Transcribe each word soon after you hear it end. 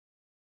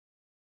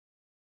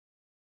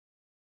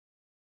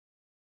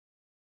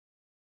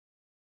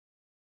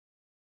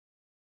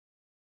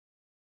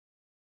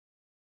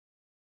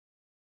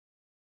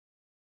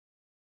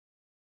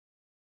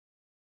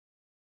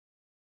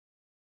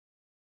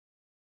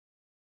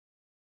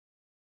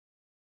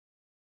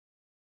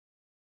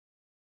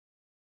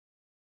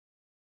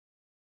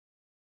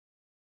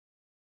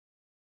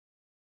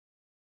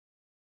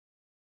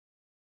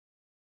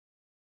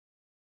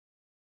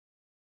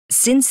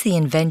Since the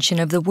invention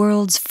of the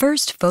world's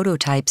first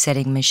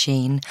phototypesetting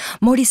machine,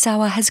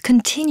 Morisawa has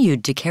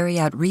continued to carry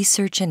out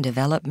research and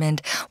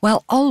development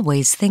while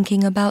always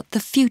thinking about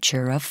the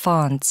future of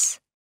fonts.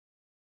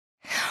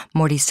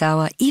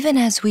 Morisawa, even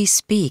as we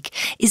speak,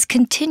 is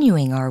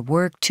continuing our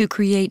work to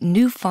create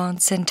new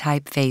fonts and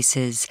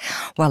typefaces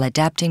while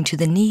adapting to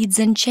the needs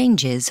and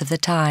changes of the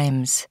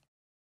times.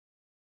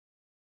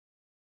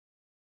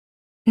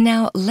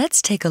 Now,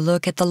 let's take a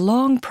look at the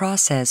long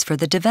process for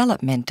the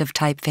development of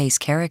typeface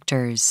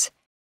characters.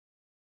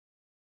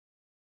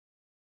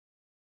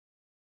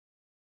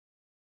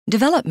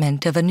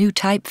 Development of a new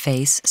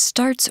typeface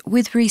starts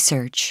with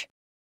research.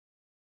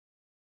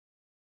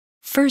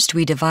 First,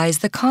 we devise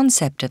the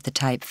concept of the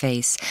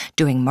typeface,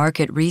 doing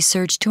market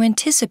research to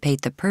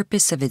anticipate the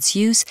purpose of its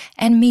use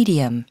and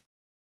medium.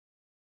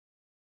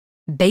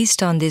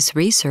 Based on this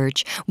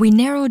research, we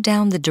narrow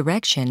down the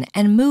direction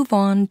and move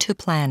on to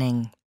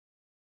planning.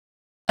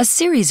 A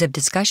series of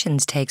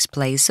discussions takes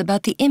place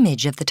about the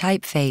image of the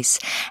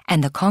typeface,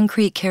 and the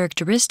concrete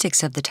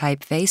characteristics of the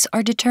typeface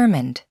are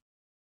determined.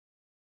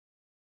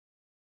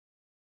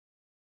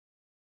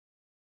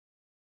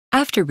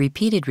 After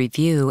repeated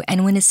review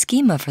and when a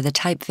schema for the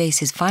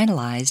typeface is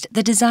finalized,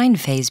 the design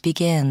phase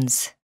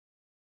begins.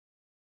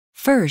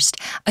 First,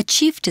 a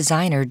chief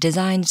designer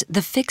designs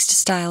the fixed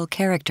style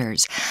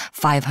characters,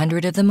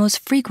 500 of the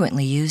most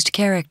frequently used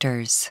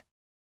characters.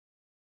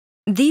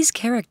 These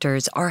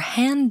characters are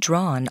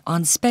hand-drawn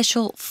on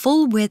special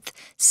full-width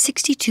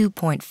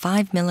 62.5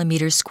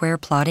 mm square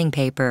plotting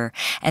paper,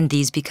 and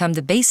these become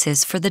the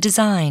basis for the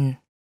design.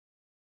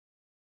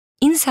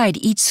 Inside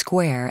each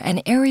square,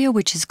 an area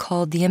which is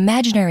called the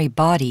imaginary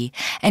body,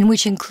 and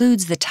which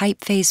includes the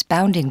typeface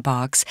bounding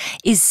box,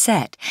 is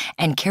set,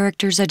 and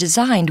characters are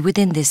designed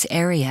within this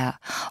area.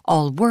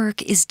 All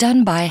work is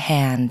done by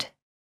hand.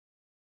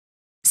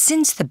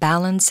 Since the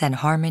balance and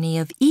harmony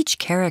of each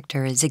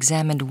character is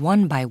examined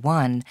one by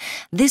one,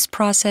 this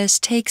process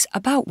takes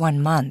about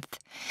 1 month.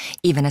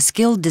 Even a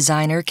skilled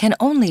designer can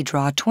only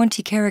draw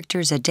 20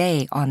 characters a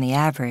day on the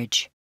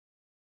average.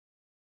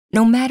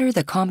 No matter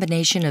the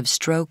combination of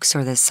strokes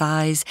or the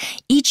size,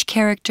 each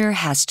character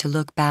has to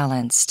look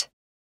balanced.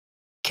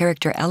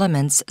 Character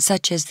elements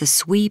such as the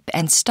sweep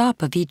and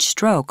stop of each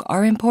stroke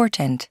are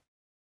important.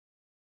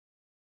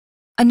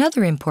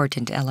 Another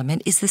important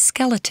element is the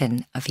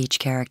skeleton of each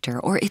character,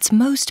 or its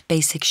most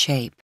basic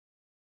shape.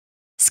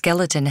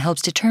 Skeleton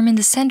helps determine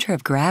the center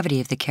of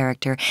gravity of the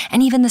character,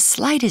 and even the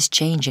slightest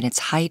change in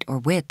its height or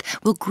width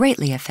will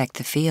greatly affect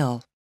the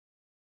feel.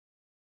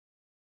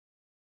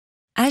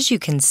 As you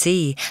can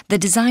see, the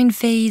design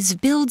phase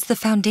builds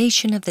the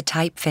foundation of the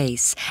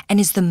typeface and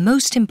is the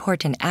most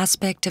important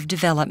aspect of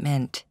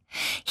development.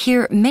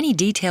 Here, many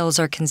details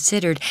are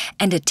considered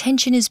and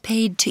attention is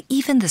paid to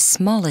even the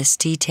smallest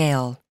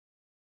detail.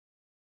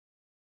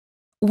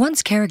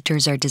 Once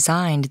characters are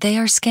designed, they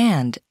are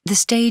scanned, the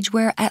stage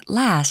where at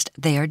last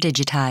they are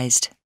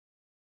digitized.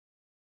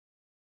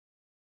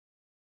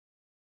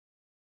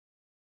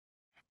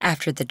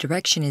 After the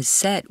direction is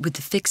set with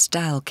the fixed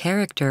style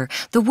character,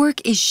 the work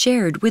is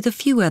shared with a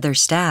few other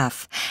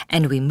staff,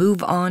 and we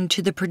move on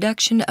to the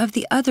production of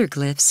the other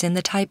glyphs in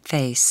the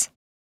typeface.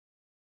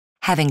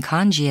 Having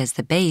kanji as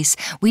the base,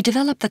 we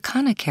develop the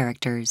kana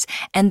characters,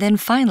 and then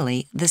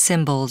finally the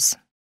symbols.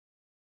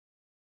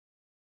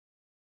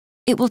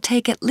 It will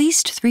take at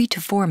least 3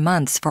 to 4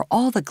 months for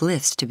all the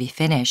glyphs to be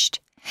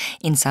finished.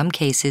 In some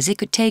cases, it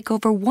could take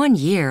over 1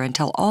 year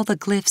until all the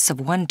glyphs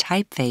of one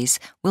typeface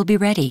will be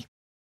ready.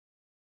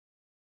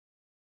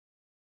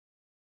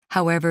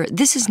 However,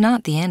 this is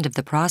not the end of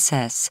the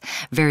process.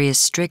 Various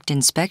strict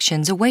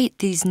inspections await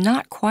these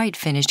not quite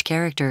finished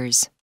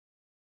characters.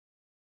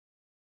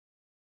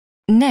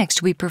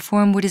 Next, we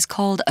perform what is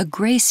called a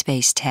gray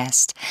space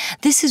test.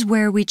 This is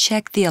where we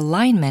check the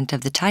alignment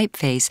of the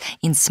typeface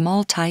in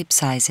small type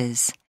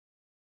sizes.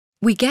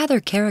 We gather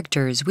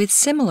characters with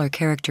similar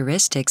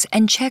characteristics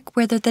and check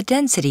whether the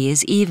density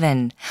is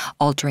even,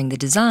 altering the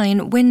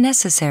design when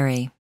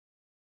necessary.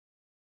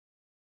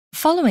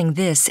 Following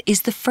this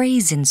is the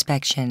phrase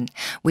inspection.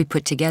 We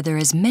put together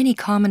as many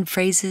common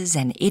phrases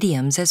and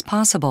idioms as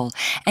possible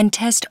and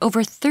test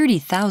over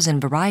 30,000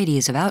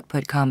 varieties of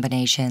output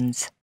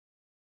combinations.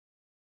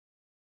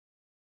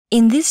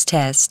 In this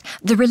test,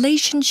 the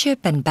relationship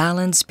and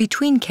balance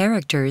between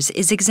characters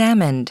is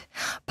examined.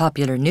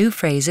 Popular new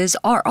phrases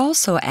are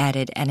also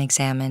added and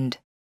examined.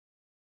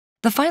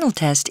 The final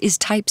test is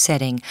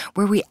typesetting,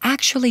 where we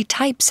actually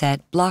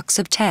typeset blocks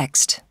of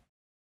text.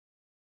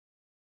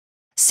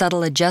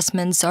 Subtle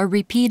adjustments are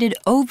repeated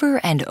over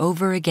and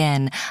over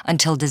again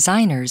until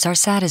designers are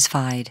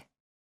satisfied.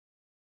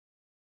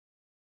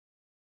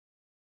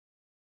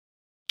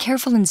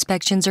 Careful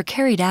inspections are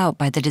carried out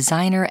by the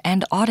designer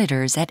and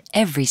auditors at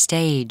every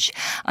stage,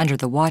 under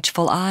the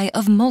watchful eye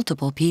of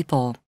multiple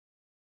people.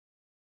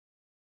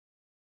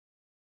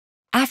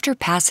 After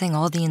passing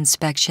all the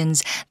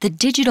inspections, the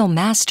digital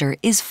master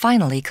is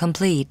finally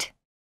complete.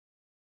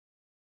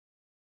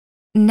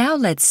 Now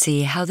let's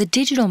see how the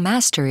digital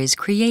master is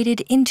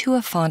created into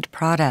a font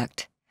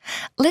product.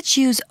 Let's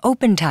use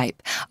OpenType,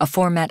 a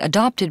format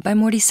adopted by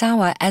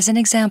Morisawa, as an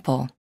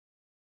example.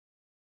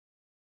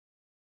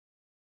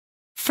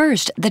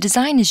 First, the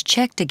design is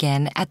checked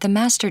again at the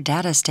master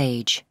data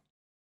stage.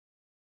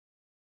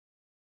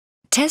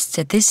 Tests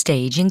at this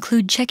stage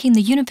include checking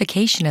the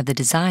unification of the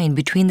design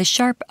between the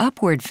sharp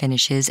upward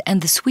finishes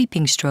and the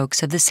sweeping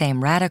strokes of the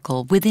same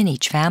radical within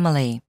each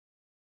family.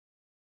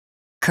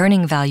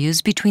 Kerning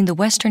values between the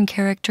Western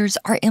characters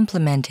are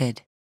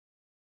implemented.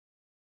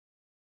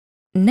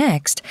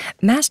 Next,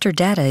 master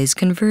data is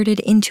converted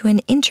into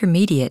an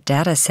intermediate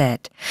data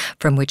set,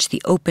 from which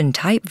the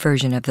OpenType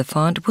version of the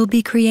font will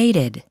be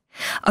created.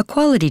 A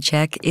quality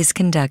check is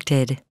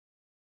conducted.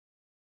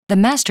 The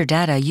master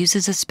data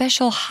uses a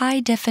special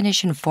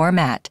high-definition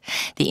format.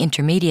 The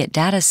intermediate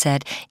data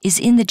set is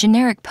in the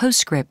generic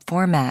PostScript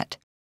format.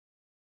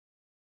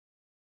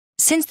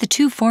 Since the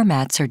two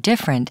formats are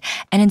different,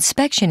 an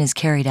inspection is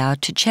carried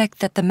out to check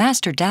that the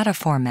master data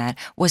format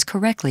was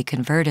correctly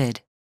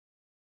converted.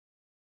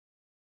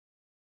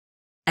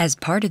 As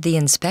part of the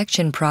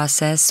inspection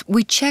process,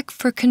 we check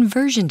for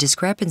conversion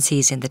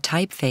discrepancies in the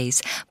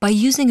typeface by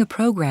using a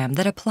program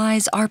that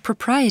applies our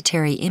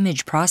proprietary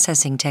image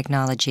processing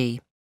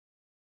technology.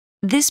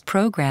 This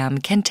program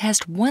can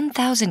test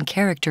 1,000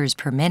 characters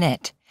per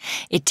minute.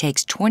 It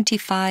takes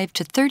 25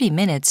 to 30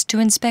 minutes to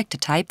inspect a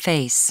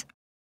typeface.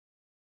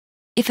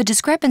 If a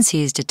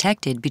discrepancy is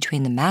detected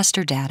between the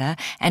master data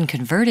and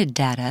converted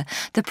data,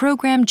 the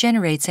program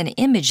generates an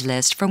image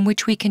list from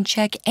which we can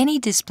check any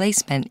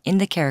displacement in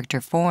the character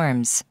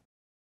forms.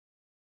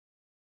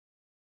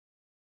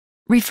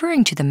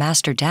 Referring to the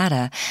master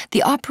data,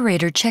 the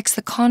operator checks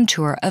the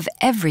contour of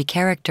every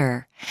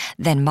character,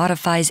 then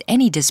modifies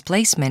any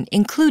displacement,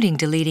 including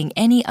deleting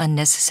any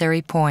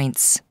unnecessary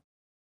points.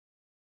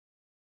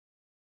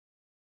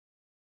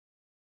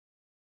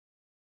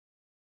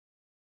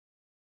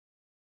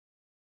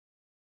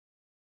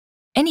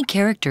 Any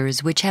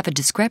characters which have a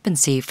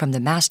discrepancy from the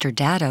master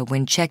data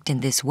when checked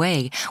in this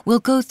way will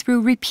go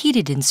through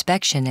repeated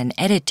inspection and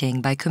editing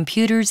by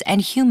computers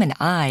and human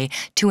eye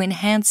to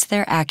enhance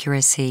their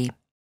accuracy.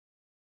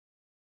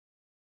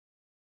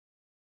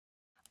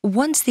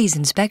 Once these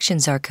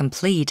inspections are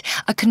complete,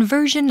 a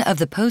conversion of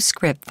the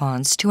PostScript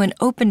fonts to an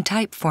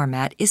OpenType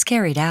format is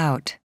carried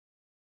out.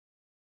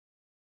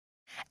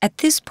 At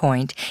this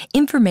point,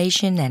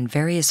 information and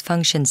various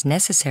functions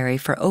necessary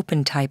for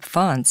OpenType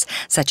fonts,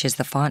 such as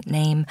the font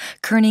name,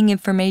 kerning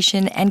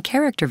information, and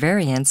character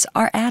variants,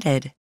 are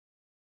added.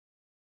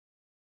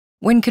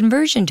 When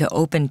conversion to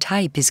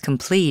OpenType is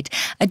complete,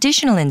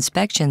 additional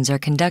inspections are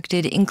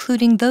conducted,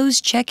 including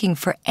those checking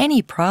for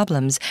any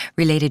problems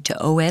related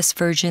to OS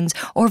versions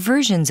or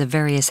versions of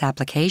various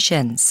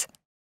applications.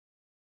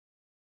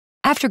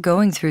 After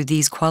going through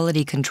these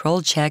quality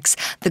control checks,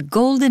 the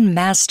Golden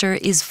Master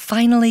is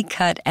finally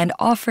cut and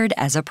offered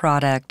as a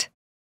product.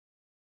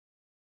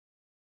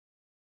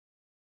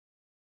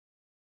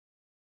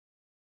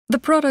 The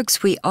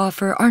products we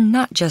offer are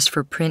not just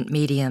for print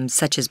mediums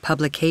such as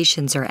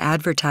publications or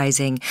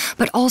advertising,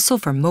 but also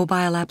for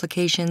mobile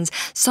applications,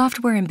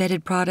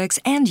 software-embedded products,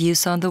 and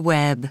use on the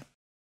web.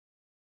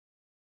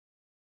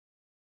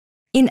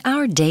 In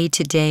our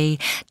day-to-day,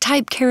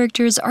 type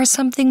characters are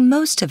something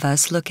most of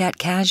us look at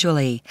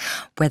casually,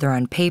 whether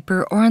on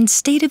paper or on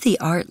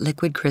state-of-the-art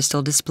liquid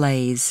crystal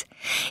displays.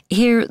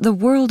 Here, the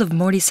world of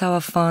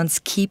Morisawa fonts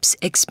keeps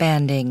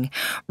expanding,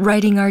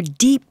 writing our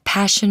deep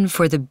passion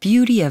for the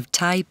beauty of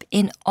type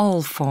in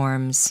all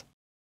forms.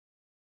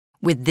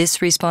 With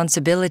this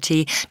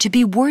responsibility to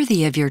be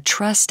worthy of your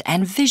trust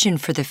and vision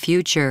for the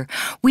future,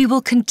 we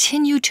will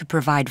continue to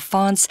provide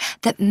fonts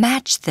that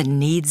match the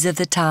needs of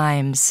the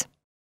times.